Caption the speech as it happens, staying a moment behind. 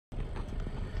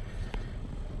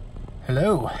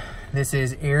Hello, this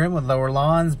is Aaron with Lower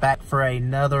Lawns, back for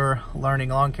another learning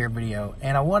lawn care video.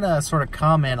 And I want to sort of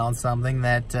comment on something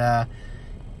that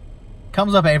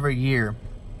comes up every year.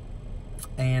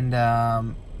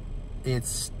 And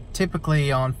it's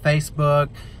typically on Facebook.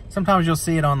 Sometimes you'll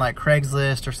see it on like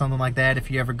Craigslist or something like that if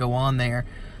you ever go on there.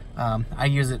 I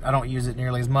don't use it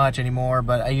nearly as much anymore,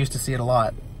 but I used to see it a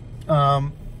lot.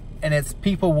 And it's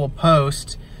people will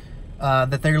post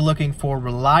that they're looking for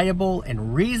reliable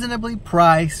and reasonably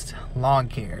priced lawn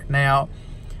care. Now,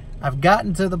 I've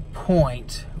gotten to the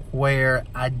point where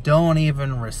I don't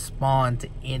even respond to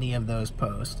any of those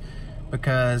posts,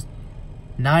 because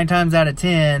 9 times out of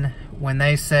 10, when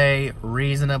they say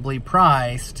reasonably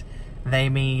priced, they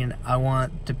mean I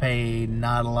want to pay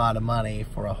not a lot of money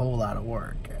for a whole lot of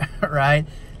work, right?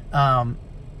 And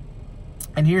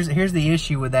here's the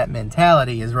issue with that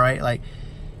mentality is, right, like,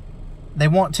 they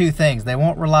want two things. They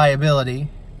want reliability,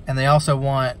 and they also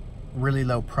want really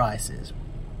low prices.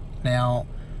 Now,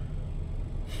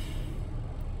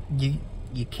 you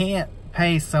can't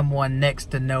pay someone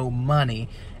next to no money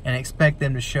and expect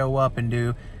them to show up and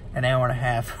do an hour and a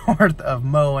half worth of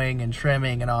mowing and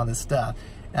trimming and all this stuff.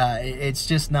 It's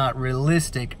just not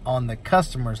realistic on the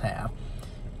customer's half,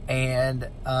 and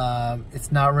it's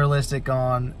not realistic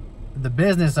on the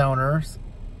business owners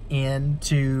end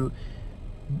to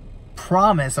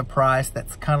promise a price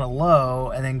that's kind of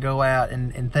low and then go out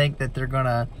and think that they're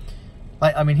gonna,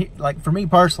 like, I mean, like for me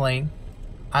personally,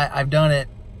 I've done it,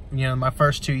 you know, my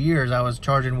first 2 years I was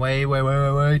charging way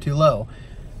too low.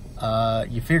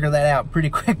 You figure that out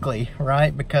pretty quickly,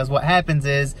 right? Because what happens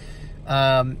is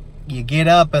you get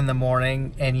up in the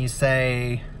morning and you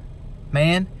say,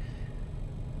 man,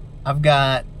 I've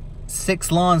got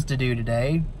 6 lawns to do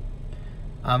today.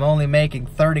 I'm only making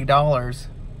 $30,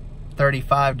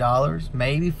 $35,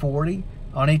 maybe $40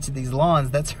 on each of these lawns.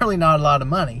 That's really not a lot of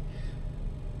money.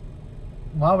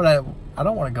 Why would I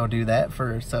don't want to go do that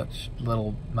for such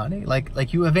little money.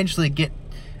 Like you eventually get,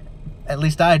 at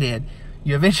least I did,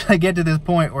 you eventually get to this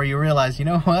point where you realize, you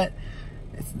know what?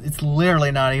 It's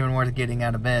literally not even worth getting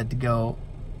out of bed to go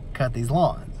cut these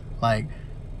lawns. Like,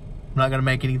 I'm not going to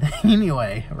make anything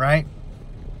anyway, right?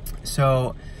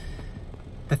 So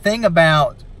the thing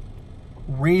about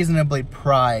reasonably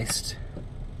priced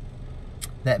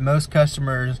that most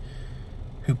customers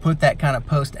who put that kind of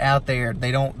post out there,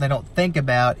 they don't think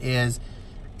about is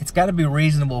it's got to be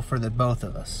reasonable for the both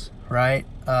of us, right?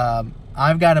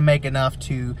 I've got to make enough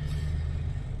to,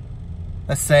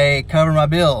 let's say, cover my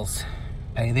bills,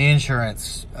 pay the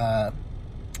insurance,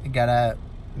 gotta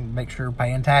make sure we're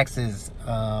paying taxes,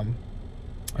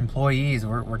 employees,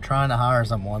 we're trying to hire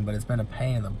someone, but it's been a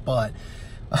pain in the butt.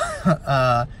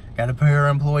 Gotta pay our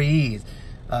employees,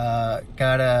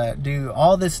 gotta do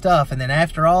all this stuff, and then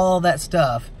after all that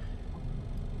stuff,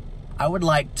 I would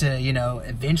like to, you know,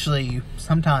 eventually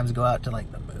sometimes go out to like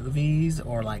the movies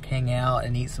or like hang out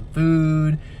and eat some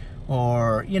food,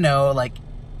 or, you know, like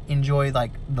enjoy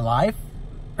like the life,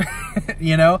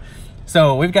 you know?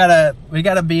 So we gotta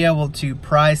be able to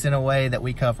price in a way that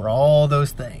we cover all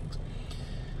those things.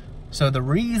 So the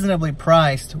reasonably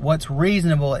priced, what's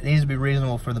reasonable, it needs to be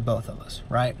reasonable for the both of us,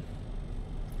 right?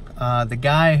 The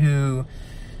guy who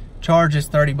charges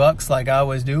 30 bucks like I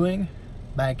was doing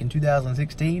back in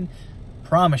 2016,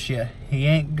 promise you, he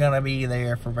ain't gonna be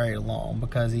there for very long,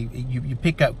 because you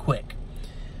pick up quick.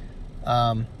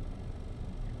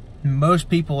 Most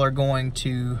people are going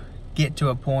to get to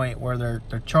a point where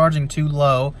they're charging too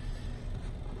low.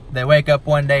 They wake up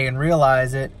one day and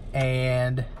realize it,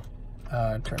 and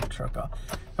turn the truck off.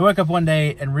 They wake up one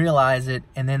day and realize it,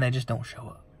 and then they just don't show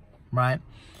up, right?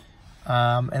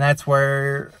 And that's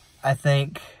where I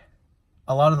think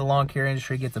a lot of the lawn care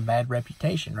industry gets a bad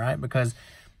reputation, right? Because,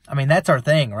 I mean, that's our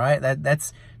thing, right?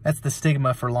 That's the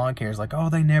stigma for lawn care, is like, oh,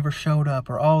 they never showed up,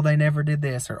 or oh, they never did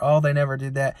this, or oh, they never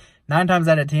did that. 9 times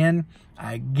out of 10,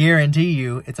 I guarantee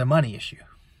you it's a money issue.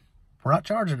 We're not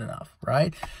charging enough,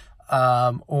 right?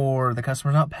 Or the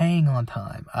customer's not paying on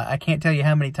time. I can't tell you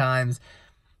how many times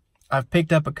I've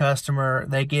picked up a customer,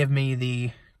 they give me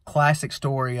the classic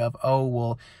story of, oh,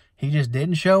 well, he just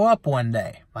didn't show up one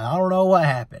day. I don't know what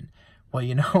happened. Well,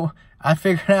 you know, I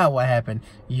figured out what happened.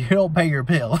 You don't pay your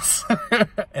bills,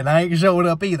 and I ain't showing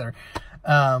up either.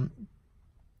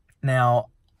 Now,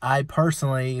 I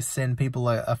personally send people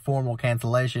a formal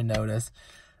cancellation notice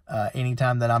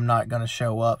anytime that I'm not going to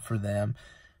show up for them.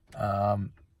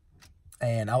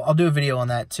 And I'll do a video on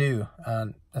that too.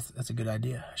 That's a good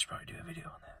idea. I should probably do a video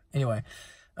on that. Anyway,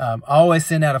 I always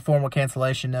send out a formal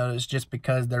cancellation notice, just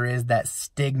because there is that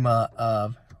stigma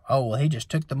of, oh, well, he just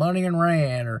took the money and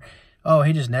ran, or, oh,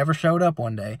 he just never showed up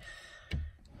one day.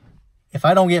 if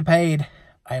I don't get paid,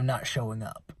 I am not showing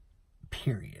up,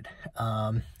 period.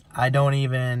 I don't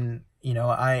even, you know,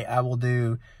 I will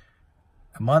do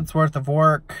a month's worth of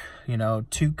work, you know,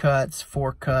 2 cuts,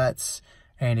 4 cuts.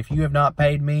 And if you have not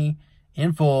paid me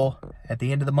in full at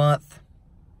the end of the month,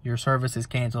 your service is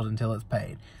canceled until it's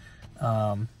paid.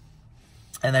 And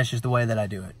that's just the way that I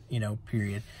do it, you know,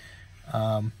 period.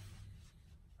 I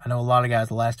know a lot of guys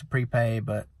will ask to prepay,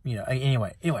 but, you know,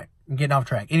 anyway, I'm getting off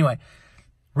track. Anyway,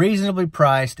 reasonably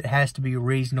priced. It has to be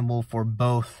reasonable for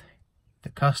both the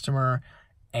customer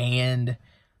and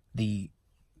the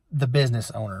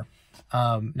business owner.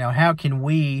 Now, how can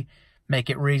we make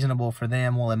it reasonable for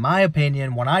them? Well, in my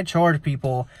opinion, when I charge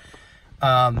people,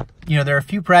 you know, there are a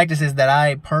few practices that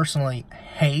I personally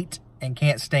hate and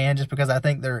can't stand just because I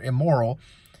think they're immoral.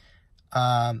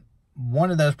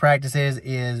 One of those practices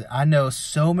is, I know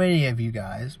so many of you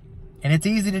guys, and it's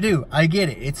easy to do. I get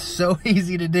it. It's so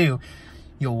easy to do.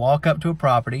 You'll walk up to a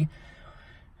property.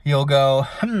 You'll go,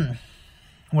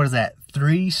 what is that?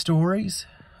 3 stories?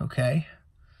 Okay.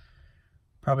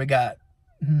 Probably got,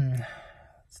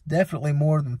 it's definitely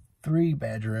more than 3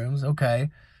 bedrooms. Okay.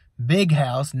 Big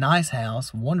house, nice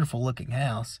house, wonderful looking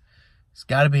house. It's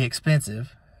got to be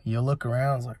expensive. You'll look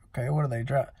around, it's like, okay, what do they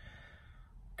drive?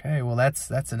 Okay, well, that's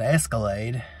an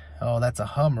Escalade. Oh, that's a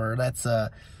Hummer. That's a,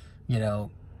 you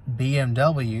know,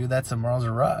 BMW. That's a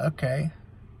Maserati. Okay.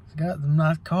 It's got some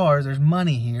nice cars. There's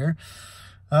money here.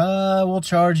 We'll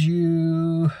charge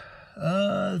you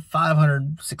 $500,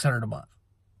 $600 a month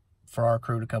for our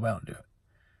crew to come out and do it.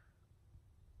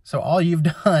 So all you've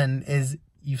done is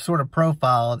you've sort of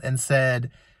profiled and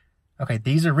said, okay,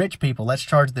 these are rich people. Let's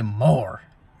charge them more,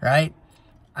 right?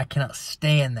 I cannot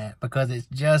stand that because it's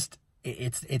just,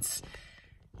 it's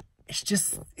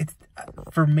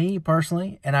for me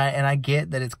personally, and I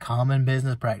get that it's common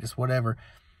business practice, whatever,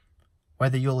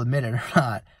 whether you'll admit it or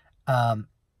not.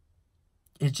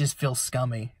 It just feels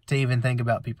scummy to even think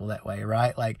about people that way,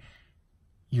 right? Like,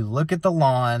 you look at the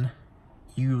lawn,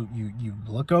 you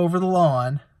look over the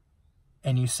lawn,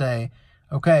 and you say,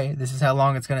 okay, this is how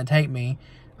long it's going to take me.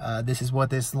 This is what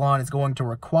this lawn is going to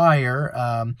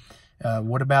require.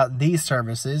 What about these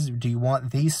services? Do you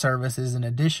want these services in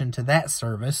addition to that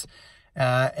service?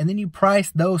 And then you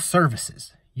price those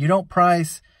services. You don't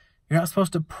price, you're not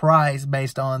supposed to price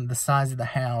based on the size of the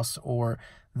house or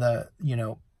the, you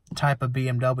know, type of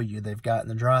BMW they've got in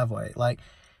the driveway. Like,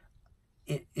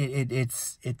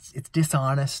 it's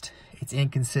dishonest. It's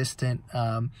inconsistent.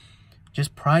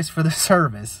 Just price for the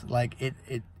service. Like,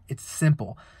 it's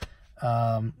simple.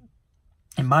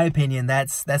 In my opinion,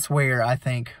 that's where I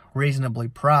think reasonably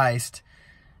priced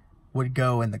would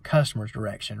go in the customer's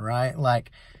direction, right?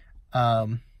 Like,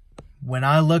 when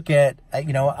I look at,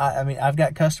 you know, I mean, I've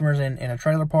got customers in a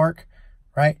trailer park,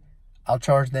 right? I'll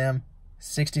charge them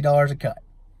 $60 a cut.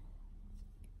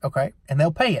 Okay. And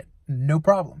they'll pay it. No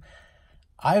problem.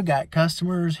 I've got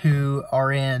customers who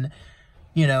are in,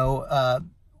 you know,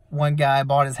 one guy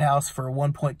bought his house for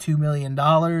 $1.2 million.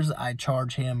 I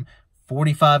charge him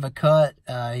 $45 a cut.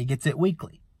 He gets it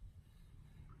weekly.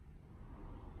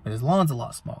 But his lawn's a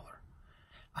lot smaller.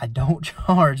 I don't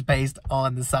charge based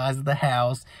on the size of the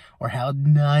house or how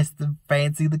nice the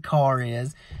fancy the car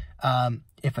is.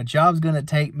 If a job's going to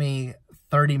take me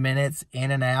 30 minutes in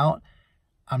and out,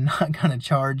 I'm not going to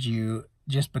charge you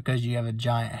just because you have a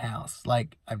giant house.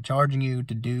 Like, I'm charging you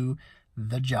to do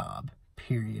the job,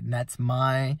 period. And that's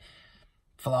my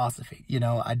philosophy. You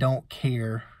know, I don't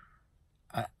care.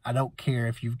 I don't care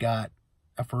if you've got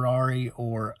a Ferrari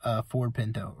or a Ford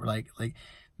Pinto. Like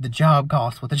the job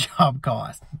costs what the job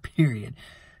costs, period.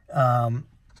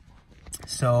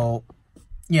 So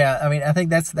yeah, I mean, I think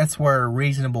that's where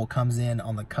reasonable comes in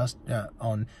on the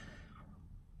on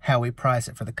how we price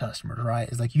it for the customers, right?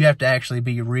 It's like, you have to actually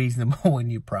be reasonable when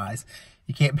you price.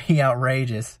 You can't be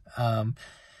outrageous.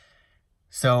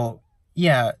 So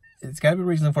yeah, it's got to be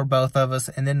reasonable for both of us,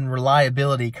 and then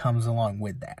reliability comes along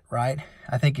with that, right?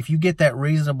 I think if you get that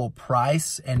reasonable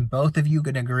price and both of you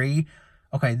can agree,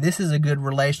 okay, this is a good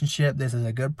relationship, this is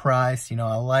a good price, you know,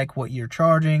 I like what you're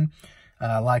charging,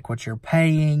 I like what you're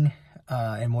paying,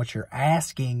 and what you're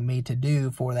asking me to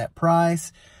do for that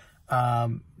price.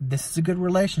 This is a good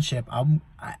relationship.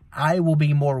 I will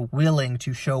be more willing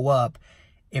to show up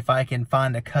if I can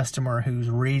find a customer who's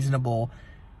reasonable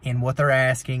in what they're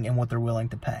asking and what they're willing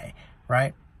to pay,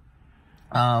 right?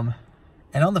 And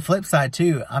on the flip side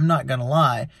too, I'm not gonna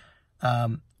lie,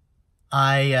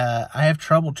 I have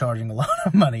trouble charging a lot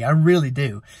of money. I really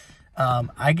do.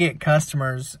 I get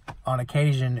customers on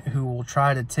occasion who will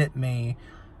try to tip me.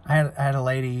 I had a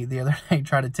lady the other day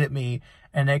try to tip me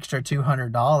an extra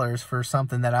 $200 for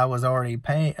something that I was already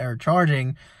paying or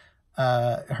charging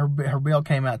her bill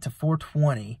came out to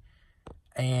 $420,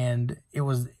 and it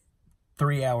was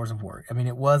 3 hours of work. I mean,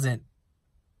 it wasn't,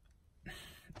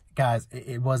 guys,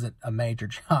 it wasn't a major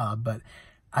job, but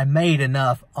I made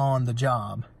enough on the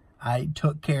job. I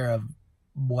took care of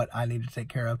what I needed to take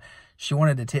care of. She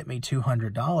wanted to tip me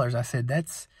 $200. I said,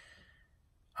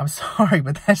 I'm sorry,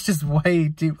 but that's just way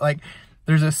too, like,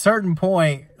 there's a certain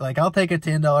point, like, I'll take a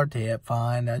 $10 tip,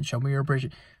 fine, show me your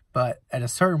appreciation. But at a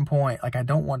certain point, like, I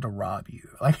don't want to rob you.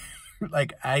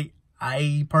 Like, I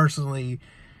personally,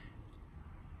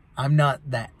 I'm not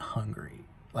that hungry.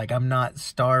 Like, I'm not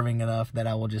starving enough that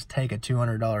I will just take a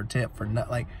 $200 tip for not,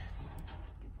 like,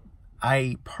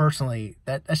 I personally,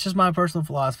 that's just my personal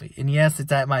philosophy. And yes,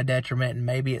 it's at my detriment, and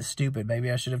maybe it's stupid. Maybe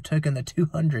I should have taken the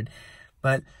 200,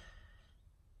 but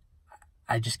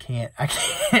I just can't,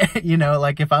 you know,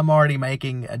 like, if I'm already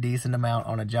making a decent amount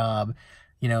on a job,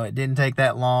 you know, it didn't take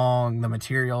that long. The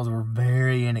materials were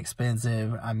very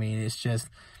inexpensive. I mean, it's just,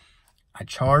 I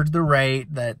charge the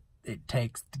rate that it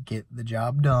takes to get the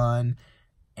job done,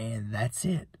 and that's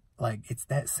it. Like, it's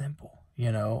that simple,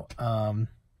 you know.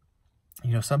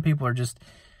 You know, some people are just,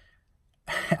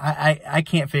 I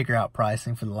can't figure out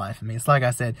pricing for the life of me. It's like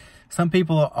I said, some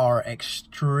people are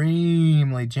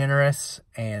extremely generous,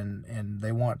 and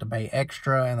they want to pay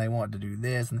extra, and they want to do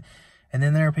this, and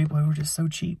then there are people who are just so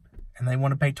cheap, and they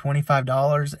want to pay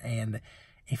 $25, and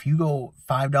if you go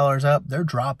 $5 up, they're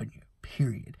dropping you,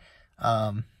 period.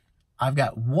 I've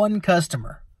got one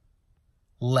customer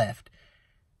left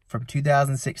from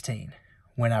 2016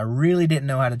 when I really didn't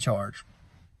know how to charge.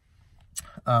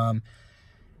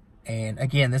 And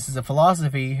again, this is a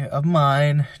philosophy of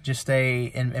mine, just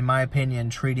in my opinion,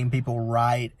 treating people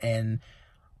right and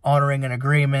honoring an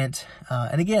agreement.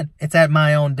 And again, it's at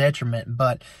my own detriment,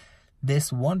 but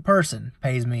this one person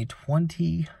pays me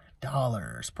 $20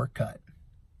 per cut.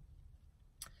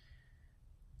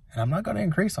 And I'm not going to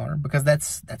increase on her, because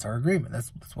that's our agreement.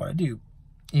 That's what I do.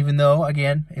 Even though,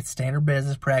 again, it's standard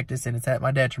business practice and it's at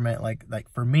my detriment. Like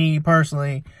for me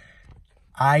personally,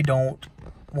 I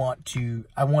want to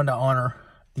honor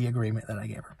the agreement that I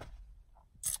gave her.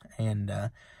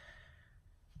 And,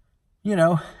 you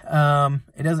know,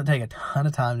 it doesn't take a ton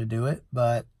of time to do it,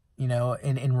 but, you know,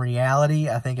 in reality,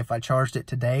 I think if I charged it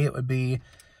today, it would be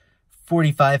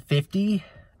 $45.50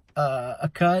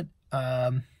 a cut,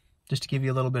 just to give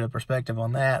you a little bit of perspective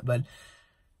on that. But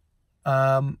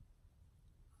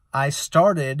I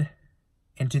started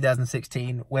in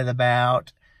 2016 with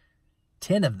about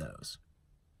 10 of those.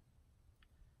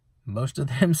 Most of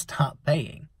them stopped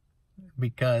paying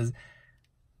because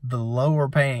the lower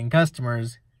paying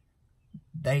customers,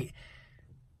 the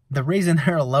reason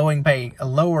they're a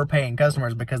lower paying customer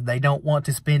is because they don't want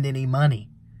to spend any money.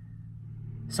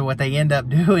 So what they end up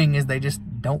doing is they just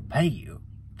don't pay you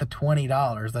the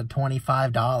 $20, the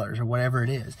 $25, or whatever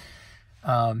it is.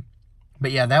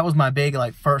 But yeah, that was my big,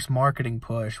 like, first marketing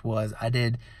push. Was I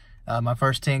did my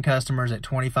first 10 customers at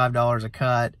 $25 a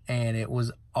cut, and it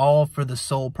was all for the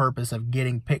sole purpose of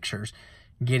getting pictures,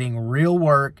 getting real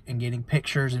work, and getting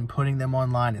pictures and putting them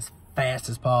online as fast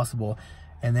as possible.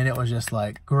 And then it was just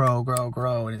like grow,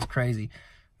 and it's crazy.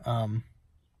 I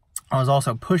was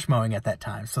also push mowing at that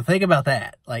time, so think about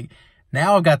that. Like,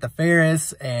 now I've got the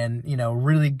Ferris and, you know,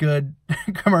 really good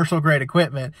commercial grade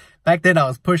equipment. Back then I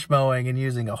was push mowing and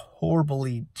using a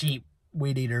horribly cheap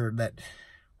weed eater that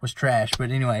was trash.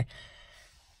 But anyway,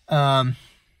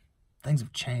 things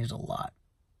have changed a lot.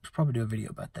 Should probably do a video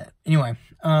about that. Anyway,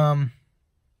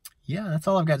 yeah, that's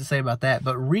all I've got to say about that.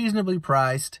 But reasonably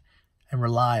priced and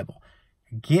reliable.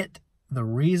 Get the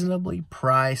reasonably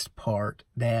priced part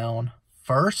down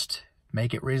first.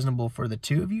 Make it reasonable for the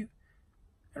two of you,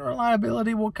 and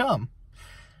reliability will come.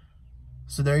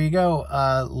 So there you go.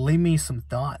 Leave me some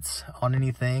thoughts on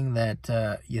anything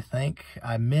that you think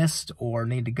I missed or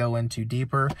need to go into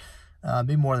deeper. I'd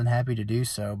be more than happy to do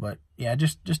so. But yeah,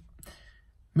 just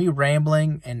me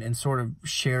rambling and sort of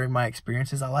sharing my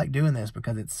experiences. I like doing this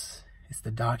because it's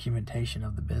the documentation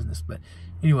of the business. But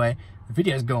anyway, the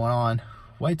video is going on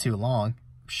way too long.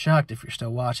 I'm shocked if you're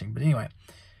still watching. But anyway,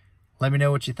 let me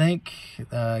know what you think.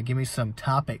 Give me some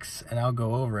topics and I'll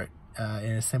go over it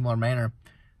in a similar manner.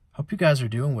 Hope you guys are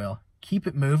doing well. Keep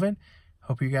it moving.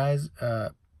 Hope you guys,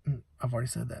 I've already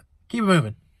said that. Keep it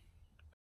moving.